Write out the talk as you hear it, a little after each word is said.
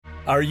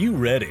Are you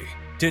ready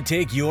to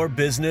take your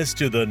business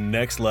to the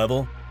next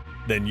level?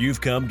 Then you've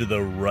come to the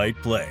right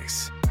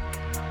place.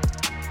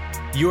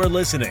 You're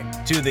listening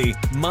to the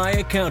My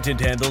Accountant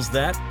Handles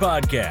That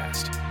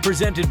podcast,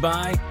 presented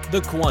by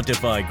the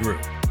Quantify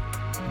Group,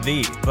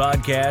 the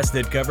podcast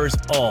that covers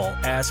all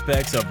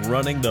aspects of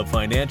running the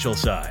financial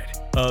side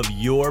of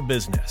your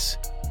business.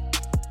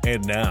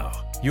 And now,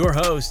 your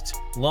hosts,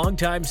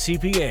 longtime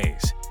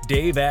CPAs,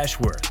 Dave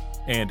Ashworth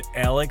and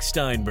Alex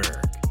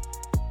Steinberg.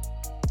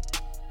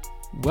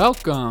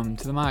 Welcome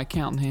to the My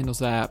Accountant Handles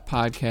That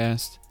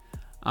podcast.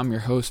 I'm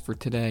your host for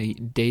today,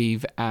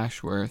 Dave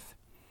Ashworth.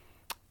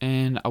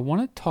 And I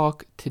want to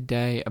talk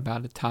today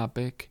about a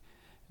topic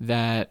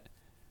that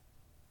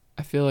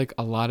I feel like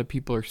a lot of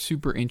people are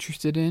super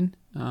interested in.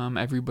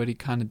 Everybody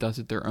kind of does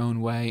it their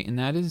own way, and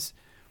that is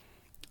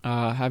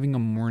having a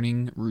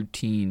morning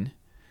routine.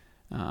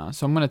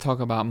 So I'm going to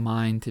talk about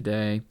mine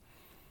today.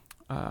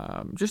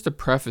 Just to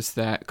preface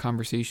that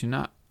conversation,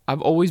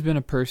 I've always been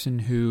a person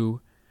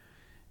who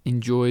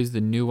enjoys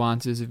the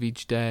nuances of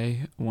each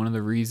day. One of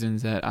the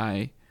reasons that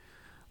I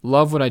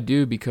love what I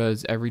do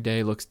because every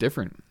day looks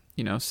different.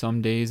 You know,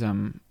 some days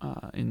I'm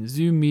in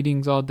Zoom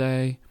meetings all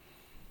day.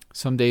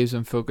 Some days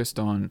I'm focused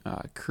on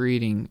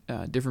creating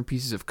different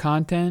pieces of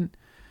content.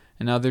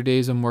 And other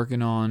days I'm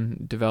working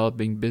on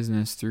developing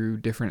business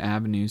through different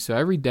avenues. So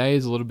every day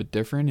is a little bit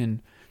different,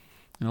 and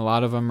a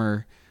lot of them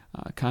are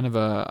kind of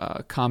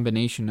a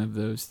combination of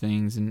those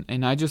things.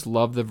 And I just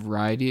love the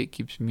variety. It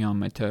keeps me on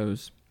my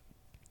toes.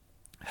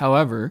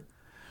 However,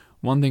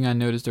 one thing I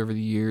noticed over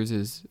the years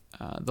is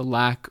the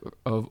lack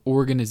of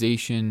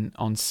organization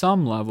on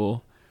some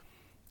level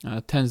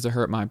tends to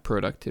hurt my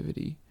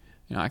productivity.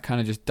 You know, I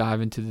kind of just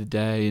dive into the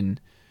day and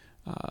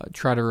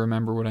try to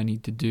remember what I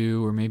need to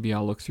do, or maybe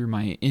I'll look through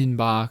my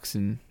inbox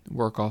and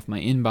work off my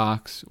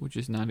inbox, which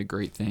is not a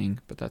great thing,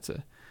 but that's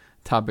a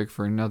topic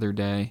for another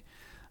day.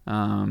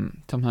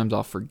 Sometimes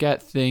I'll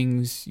forget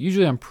things.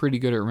 Usually I'm pretty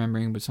good at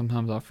remembering, but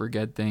sometimes I'll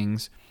forget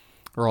things,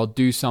 or I'll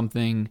do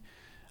something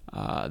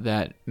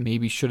that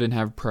maybe shouldn't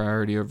have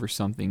priority over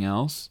something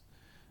else.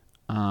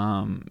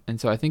 And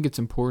so I think it's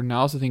important. I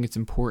also think it's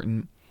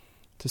important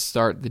to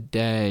start the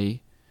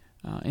day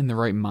in the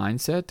right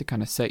mindset, to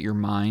kind of set your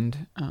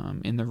mind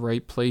in the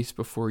right place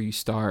before you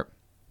start.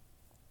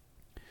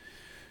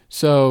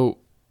 So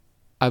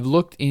I've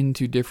looked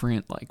into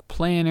different like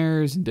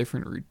planners and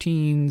different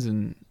routines,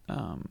 and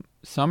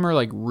some are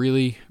like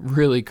really,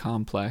 really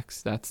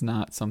complex. That's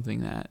not something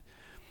that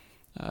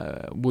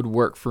would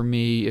work for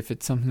me. If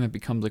it's something that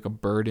becomes like a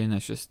burden,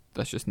 that's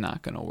just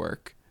not going to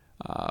work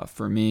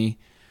for me.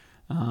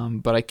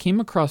 But I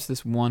came across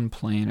this one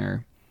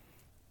planner,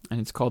 and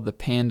it's called the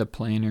Panda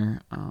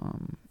Planner.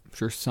 I'm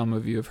sure some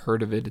of you have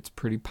heard of it. It's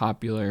pretty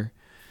popular.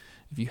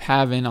 If you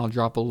haven't, I'll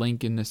drop a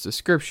link in this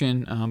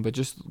description. But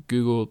just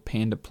Google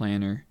Panda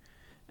Planner,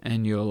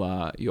 and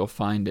you'll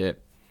find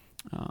it.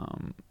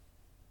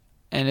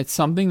 And it's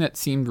something that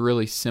seemed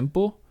really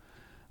simple.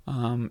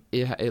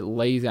 It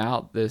lays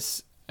out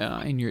this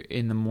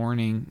in the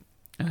morning.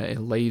 It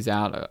lays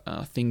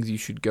out things you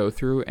should go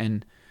through,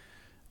 and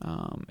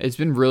it's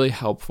been really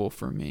helpful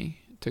for me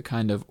to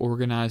kind of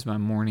organize my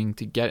morning,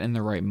 to get in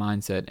the right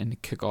mindset, and to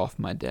kick off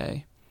my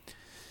day.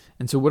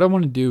 And so what I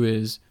want to do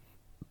is,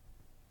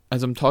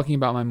 as I'm talking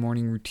about my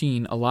morning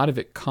routine, a lot of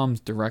it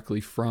comes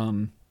directly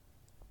from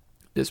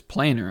this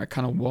planner. I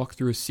kind of walk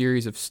through a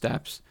series of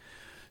steps.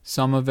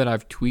 Some of it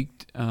I've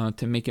tweaked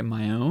to make it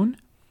my own,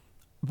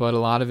 but a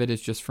lot of it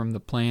is just from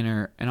the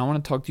planner. And I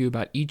want to talk to you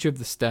about each of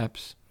the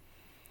steps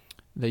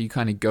that you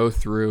kind of go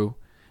through,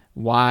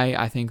 why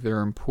I think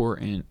they're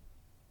important.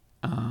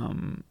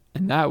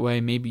 And that way,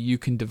 maybe you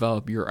can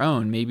develop your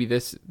own. Maybe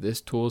this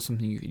tool is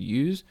something you could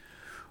use,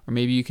 or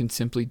maybe you can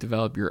simply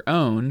develop your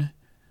own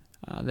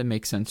that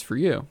makes sense for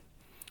you.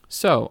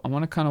 So I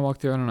want to kind of walk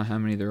through, I don't know how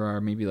many there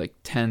are, maybe like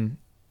 10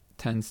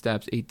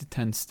 steps, 8 to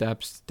 10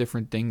 steps,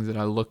 different things that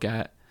I look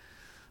at.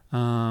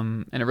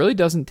 And it really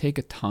doesn't take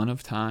a ton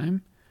of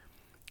time.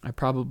 I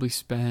probably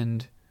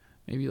spend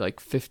maybe like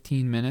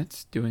 15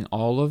 minutes doing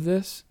all of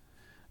this,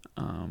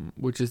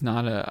 which is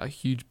not a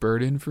huge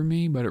burden for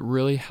me, but it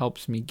really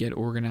helps me get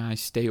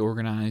organized, stay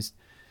organized,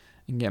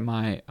 and get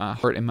my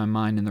heart and my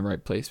mind in the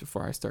right place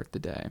before I start the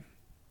day.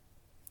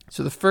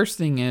 So the first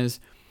thing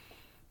is,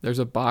 there's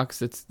a box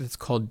that's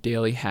called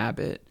Daily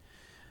Habit.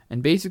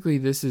 And basically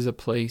this is a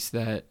place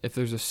that if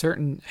there's a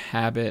certain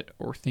habit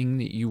or thing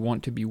that you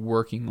want to be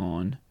working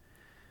on,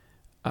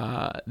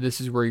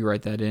 this is where you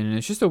write that in. And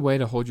it's just a way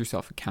to hold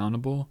yourself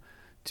accountable,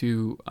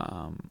 to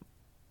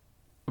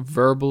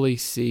verbally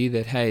see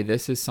that, hey,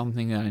 this is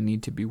something that I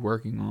need to be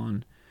working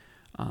on.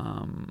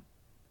 And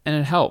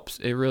it helps.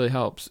 It really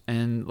helps.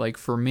 And like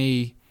for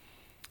me,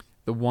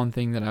 the one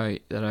thing that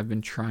I've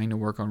been trying to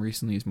work on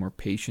recently is more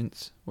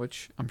patience,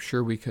 which I'm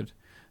sure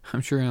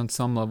on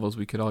some levels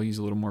we could all use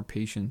a little more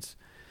patience.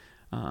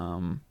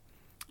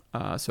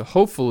 So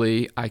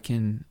hopefully I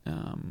can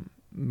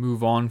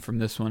move on from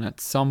this one at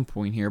some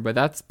point here, but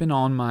that's been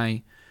on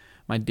my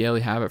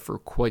daily habit for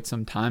quite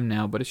some time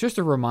now. But it's just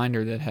a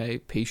reminder that, hey,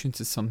 patience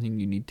is something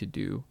you need to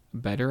do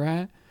better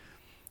at.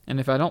 And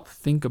if I don't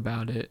think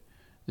about it,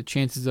 the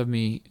chances of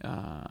me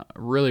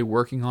really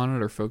working on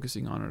it or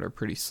focusing on it are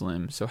pretty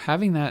slim. So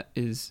having that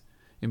is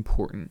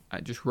important.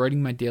 Just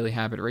writing my daily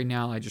habit. Right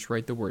now, I just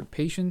write the word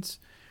patience,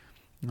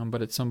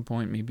 but at some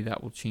point, maybe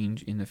that will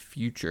change in the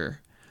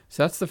future.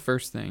 So that's the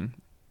first thing.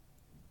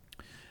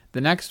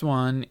 The next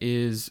one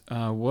is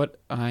what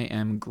I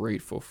am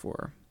grateful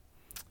for.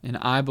 And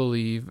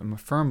I'm a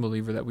firm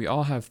believer that we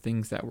all have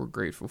things that we're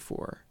grateful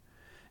for.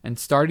 And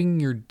starting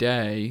your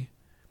day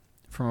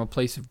from a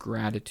place of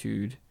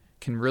gratitude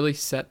can really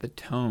set the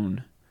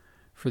tone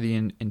for the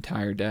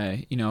entire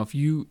day. If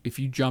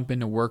you jump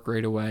into work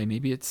right away,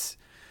 maybe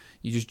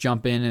you just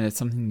jump in and it's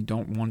something you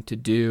don't want to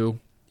do.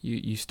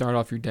 You start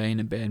off your day in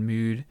a bad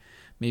mood.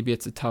 Maybe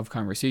it's a tough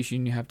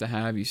conversation you have to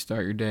have. You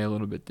start your day a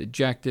little bit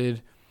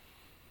dejected.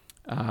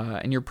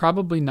 And you're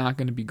probably not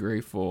going to be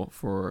grateful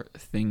for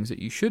things that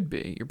you should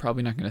be. You're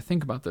probably not going to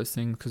think about those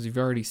things because you've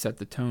already set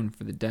the tone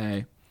for the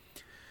day.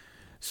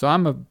 So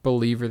I'm a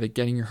believer that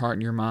getting your heart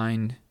and your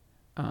mind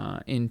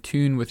in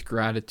tune with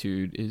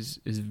gratitude is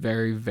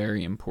very,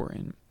 very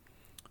important.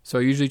 So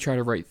I usually try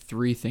to write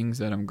 3 things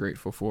that I'm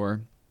grateful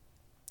for.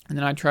 And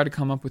then I try to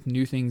come up with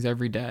new things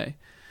every day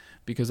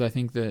because I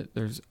think that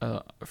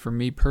for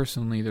me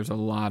personally, there's a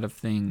lot of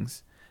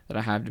things that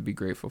I have to be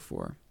grateful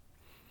for.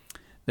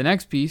 The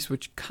next piece,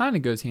 which kind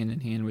of goes hand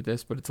in hand with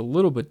this, but it's a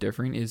little bit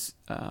different, is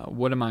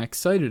what am I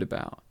excited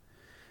about?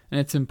 And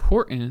it's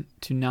important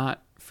to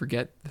not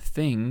forget the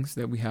things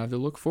that we have to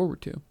look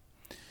forward to.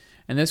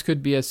 And this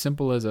could be as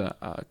simple as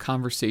a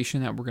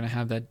conversation that we're going to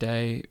have that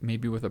day,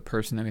 maybe with a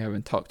person that we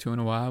haven't talked to in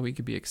a while. We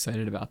could be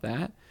excited about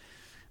that.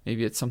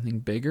 Maybe it's something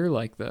bigger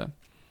like the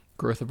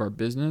growth of our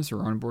business or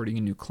onboarding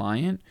a new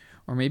client,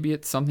 or maybe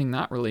it's something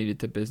not related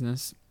to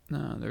business.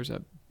 There's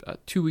a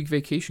 2-week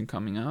vacation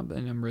coming up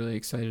and I'm really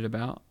excited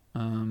about.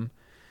 I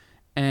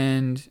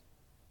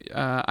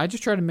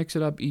just try to mix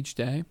it up each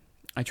day.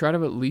 I try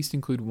to at least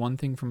include one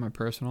thing from my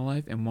personal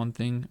life and one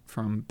thing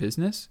from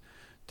business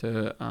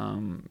to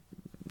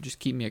just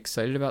keep me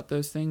excited about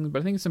those things. But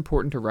I think it's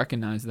important to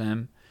recognize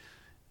them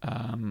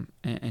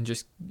and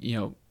just,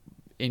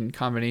 in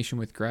combination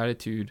with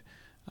gratitude,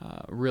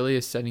 really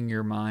is setting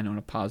your mind on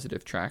a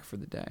positive track for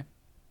the day.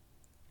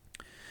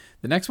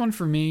 The next one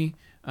for me,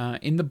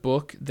 in the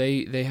book,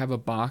 they have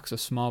a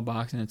small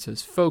box, and it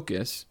says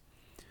focus.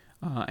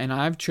 And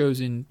I've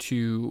chosen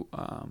to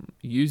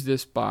use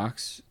this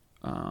box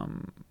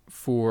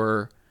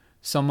for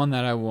someone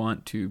that I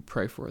want to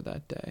pray for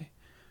that day.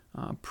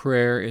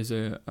 Prayer is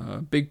a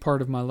big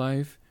part of my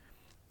life,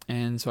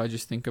 and so I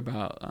just think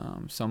about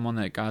someone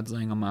that God's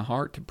laying on my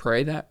heart to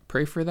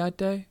pray for that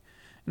day,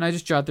 and I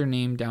just jot their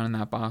name down in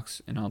that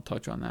box, and I'll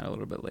touch on that a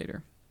little bit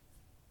later.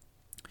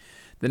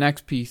 The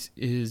next piece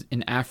is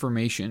an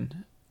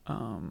affirmation.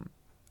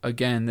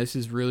 Again, this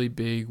is really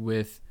big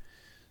with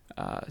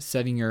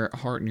setting your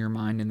heart and your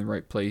mind in the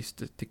right place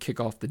to kick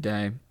off the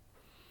day.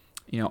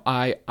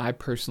 I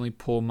personally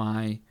pull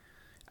my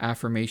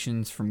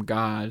affirmations from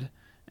God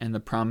and the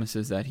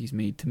promises that He's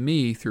made to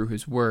me through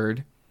His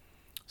Word.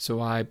 So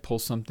I pull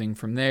something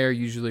from there,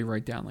 usually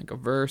write down like a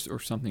verse or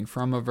something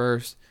from a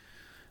verse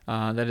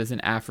that is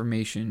an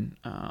affirmation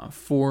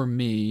for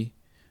me.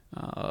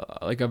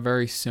 Like a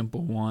very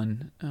simple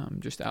one,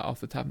 just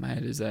off the top of my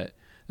head, is that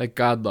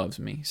God loves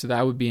me. So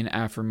that would be an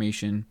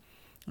affirmation,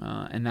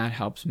 and that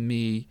helps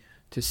me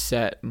to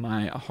set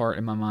my heart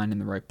and my mind in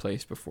the right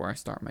place before I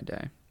start my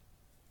day.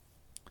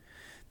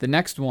 The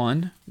next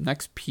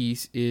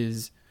piece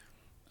is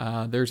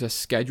there's a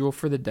schedule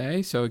for the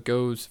day. So it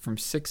goes from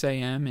 6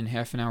 a.m. in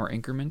half-an-hour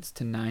increments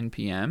to 9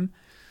 p.m.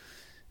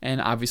 And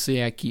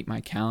obviously I keep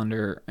my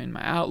calendar in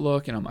my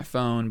Outlook and on my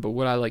phone, but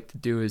what I like to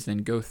do is then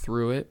go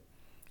through it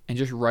and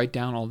just write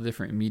down all the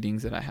different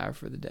meetings that I have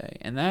for the day.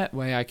 And that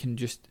way I can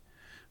just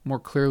more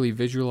clearly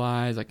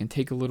visualize. I can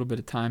take a little bit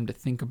of time to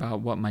think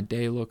about what my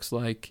day looks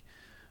like.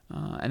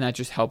 And that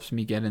just helps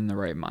me get in the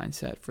right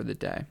mindset for the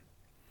day.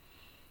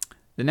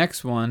 The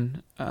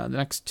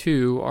next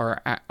two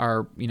are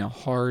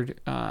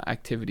hard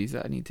activities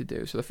that I need to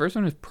do. So the first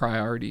one is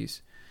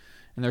priorities.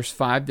 And there's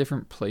 5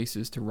 different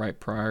places to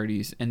write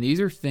priorities. And these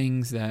are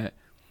things that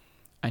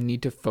I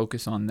need to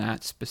focus on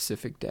that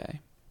specific day.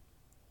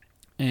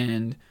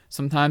 And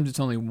sometimes it's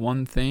only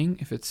one thing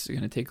if it's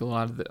going to take a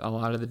lot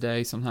of the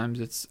day.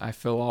 Sometimes I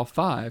fill all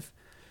 5.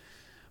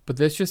 But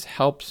this just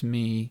helps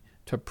me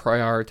to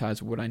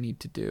prioritize what I need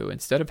to do.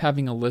 Instead of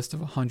having a list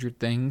of 100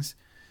 things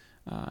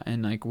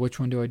and like which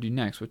one do I do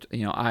next?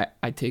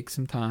 I take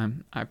some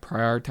time. I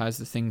prioritize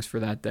the things for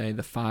that day,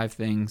 the 5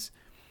 things.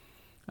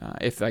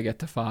 If I get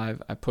to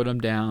 5, I put them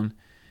down,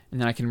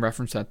 and then I can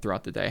reference that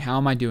throughout the day. How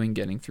am I doing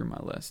getting through my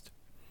list?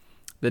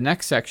 The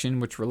next section,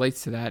 which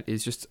relates to that,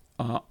 is just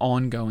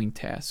ongoing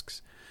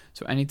tasks.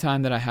 So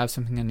anytime that I have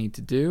something I need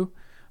to do,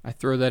 I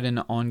throw that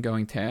into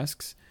ongoing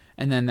tasks,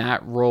 and then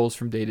that rolls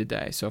from day to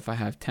day. So if I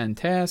have 10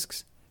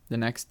 tasks, the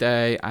next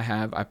day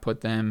I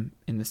put them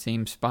in the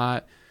same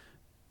spot.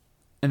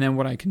 And then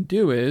what I can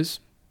do is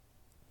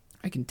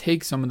I can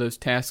take some of those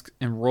tasks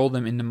and roll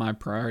them into my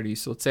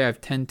priorities. So let's say I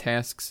have 10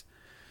 tasks,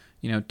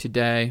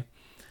 today,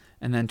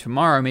 And then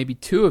tomorrow, maybe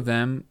 2 of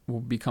them will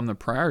become the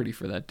priority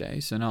for that day.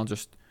 So now I'll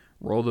just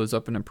roll those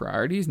up into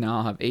priorities. Now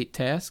I'll have 8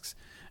 tasks.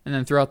 And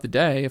then throughout the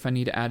day, if I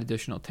need to add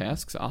additional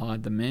tasks, I'll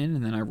add them in,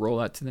 and then I roll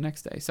that to the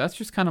next day. So that's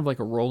just kind of like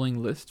a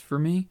rolling list for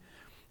me.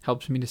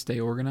 Helps me to stay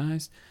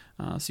organized.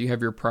 So you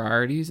have your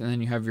priorities, and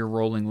then you have your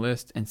rolling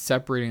list, and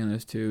separating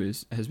those two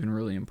has been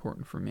really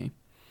important for me.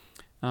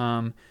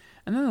 And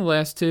then the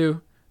last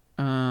 2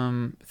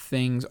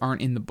 things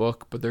aren't in the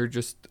book, but they're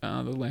just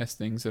the last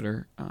things that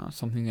are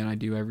something that I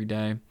do every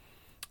day.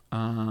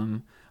 I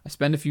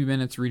spend a few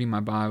minutes reading my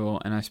Bible,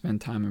 and I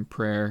spend time in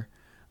prayer.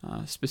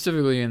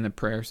 Specifically in the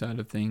prayer side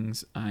of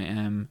things, I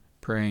am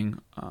praying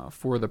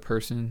for the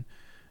person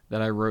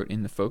that I wrote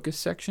in the focus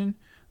section,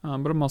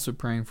 but I'm also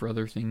praying for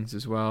other things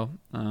as well.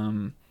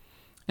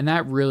 And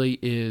that really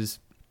is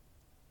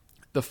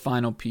the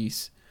final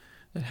piece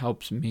that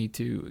helps me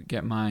to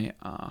get my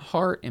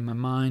heart and my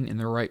mind in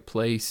the right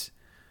place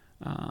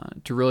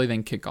to really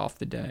then kick off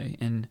the day.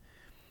 And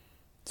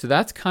so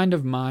that's kind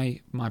of my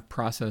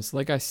process.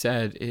 Like I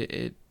said,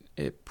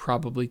 it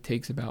probably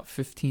takes about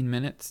 15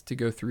 minutes to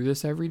go through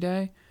this every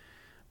day.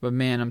 But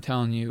man, I'm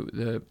telling you,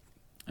 the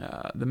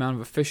amount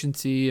of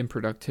efficiency and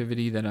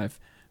productivity that I've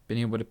been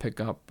able to pick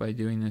up by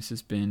doing this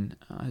has been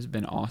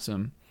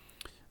awesome.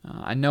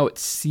 I know it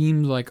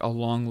seems like a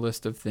long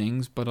list of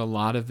things, but a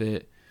lot of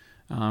it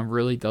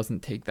really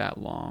doesn't take that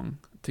long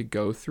to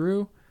go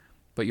through.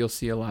 But you'll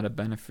see a lot of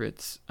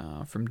benefits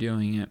from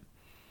doing it.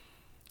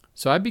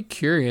 So I'd be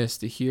curious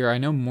to hear. I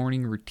know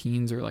morning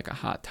routines are like a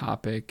hot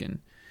topic, and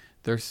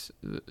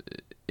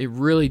it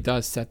really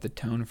does set the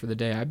tone for the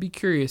day. I'd be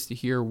curious to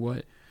hear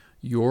what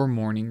your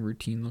morning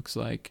routine looks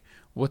like.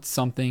 What's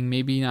something,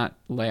 maybe not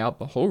lay out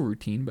the whole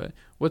routine, but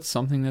what's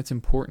something that's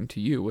important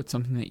to you? What's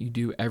something that you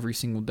do every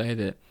single day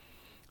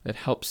that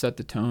helps set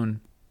the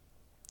tone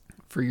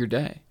for your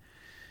day?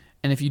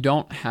 And if you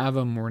don't have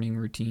a morning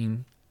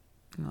routine,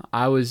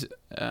 I was,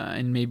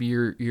 and maybe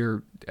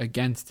you're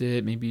against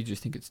it, maybe you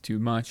just think it's too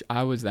much.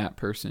 I was that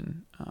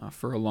person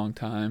for a long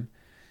time,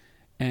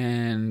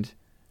 and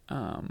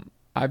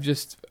I've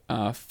just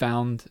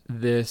found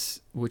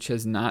this, which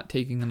has not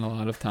taken a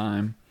lot of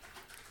time,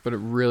 but it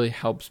really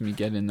helps me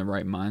get in the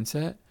right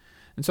mindset.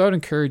 And so I would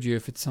encourage you,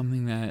 if it's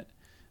something that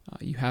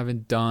you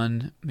haven't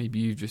done, maybe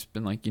you've just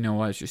been like, you know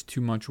what, it's just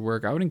too much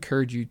work. I would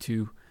encourage you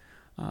to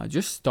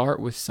just start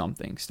with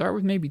something. Start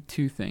with maybe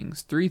 2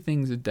 things, 3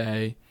 things a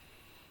day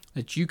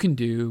that you can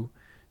do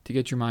to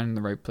get your mind in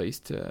the right place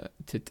to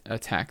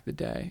attack the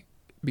day.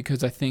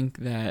 Because I think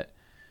that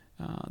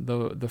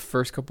the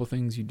first couple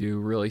things you do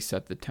really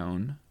set the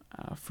tone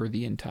for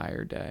the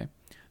entire day.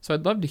 So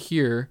I'd love to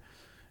hear,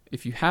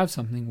 if you have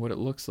something, what it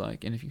looks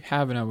like. And if you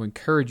haven't, I would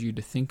encourage you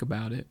to think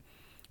about it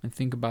and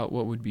think about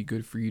what would be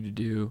good for you to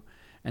do,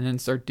 and then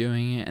start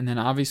doing it. And then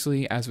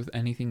obviously, as with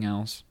anything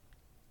else,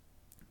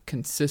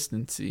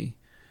 consistency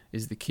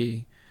is the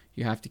key.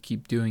 You have to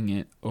keep doing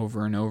it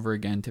over and over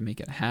again to make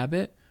it a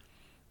habit,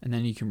 and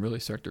then you can really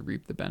start to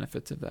reap the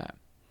benefits of that.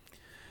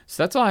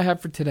 So that's all I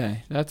have for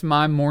today. That's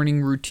my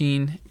morning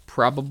routine.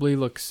 Probably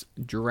looks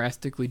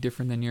drastically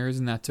different than yours,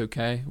 and that's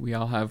okay. We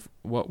all have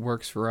what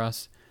works for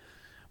us.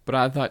 But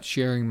I thought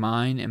sharing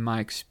mine and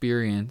my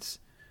experience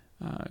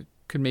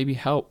could maybe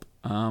help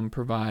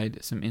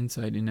provide some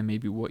insight into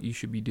maybe what you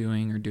should be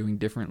doing or doing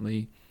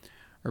differently.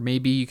 Or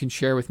maybe you can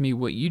share with me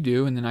what you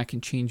do, and then I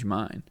can change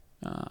mine.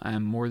 I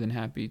am more than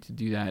happy to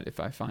do that if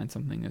I find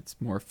something that's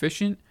more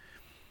efficient,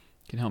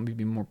 can help me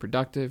be more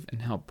productive,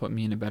 and help put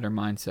me in a better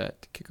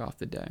mindset to kick off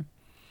the day.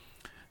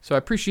 So I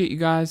appreciate you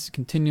guys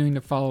continuing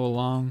to follow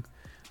along.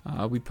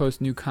 We post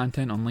new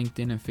content on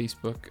LinkedIn and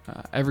Facebook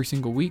every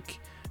single week,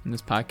 and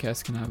this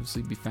podcast can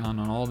obviously be found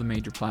on all the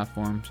major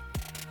platforms.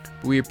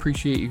 We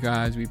appreciate you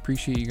guys. We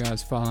appreciate you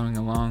guys following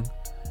along.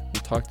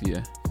 We'll talk to you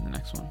in the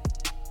next one.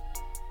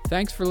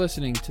 Thanks for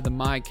listening to the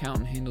My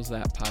Accountant Handles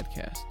That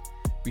podcast.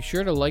 Be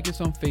sure to like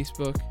us on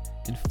Facebook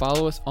and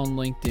follow us on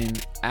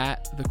LinkedIn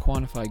at The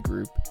Quantify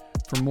Group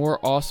for more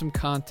awesome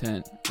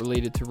content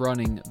related to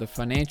running the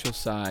financial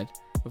side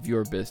of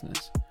your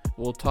business.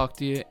 We'll talk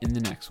to you in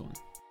the next one.